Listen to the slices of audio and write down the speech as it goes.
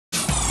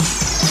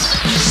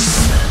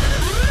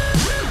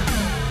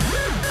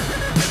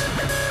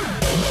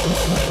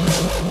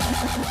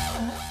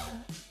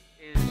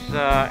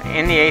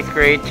in the 8th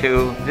grade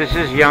too. This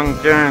is young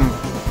Dern,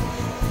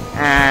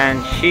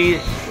 and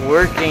she's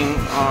working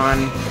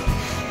on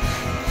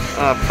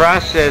a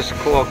process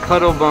called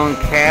Cuttle bone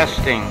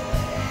casting.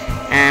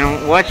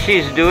 And what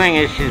she's doing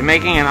is she's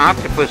making an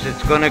octopus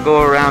that's going to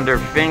go around her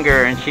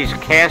finger, and she's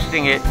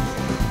casting it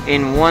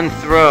in one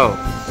throw.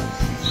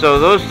 So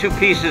those two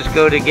pieces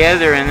go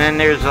together, and then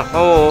there's a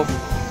hole,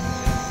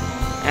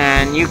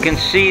 and you can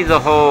see the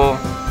hole,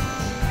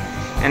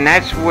 and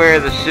that's where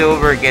the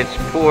silver gets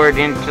poured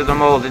into the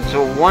mold. It's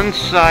a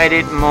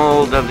one-sided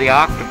mold of the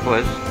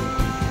octopus,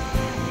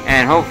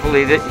 and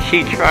hopefully that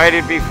she tried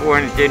it before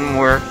and it didn't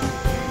work,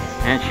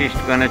 and she's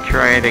going to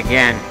try it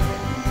again.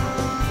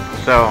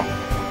 So,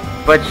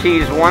 but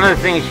one of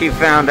the things she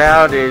found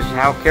out is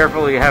how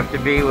careful you have to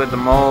be with the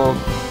mold,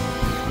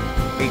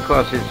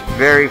 because it's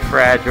very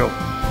fragile.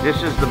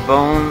 This is the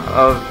bone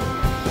of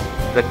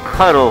the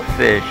cuttle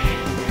fish,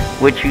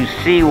 which you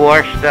see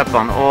washed up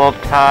on all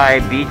Thai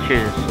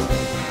beaches.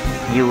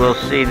 You will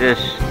see this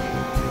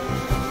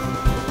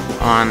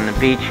on the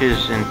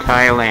beaches in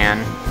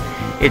Thailand.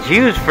 It's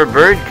used for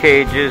bird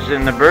cages,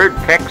 and the bird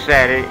pecks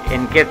at it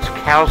and gets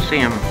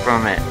calcium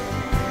from it.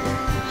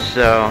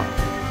 So,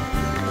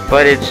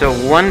 but it's a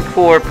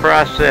one-pour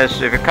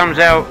process. If it comes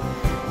out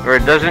or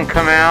it doesn't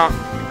come out,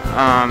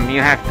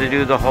 you have to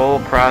do the whole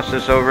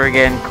process over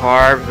again,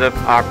 carve the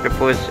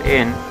octopus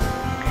in.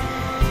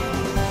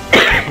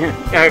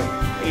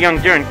 Young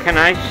Dern, can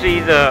I see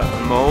the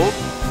mold?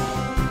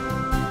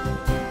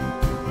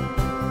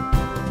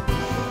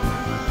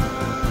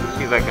 Let's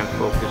see if I can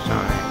focus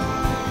on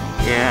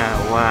it.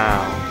 Yeah,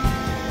 wow.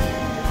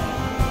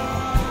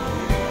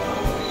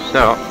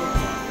 So,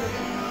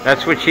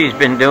 that's what she's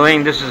been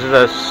doing. This is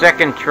the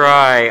second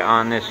try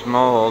on this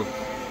mold.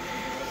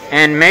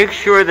 And make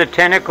sure the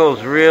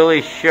tentacles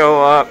really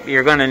show up.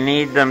 You're going to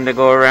need them to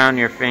go around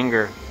your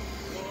finger.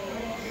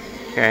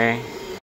 Okay.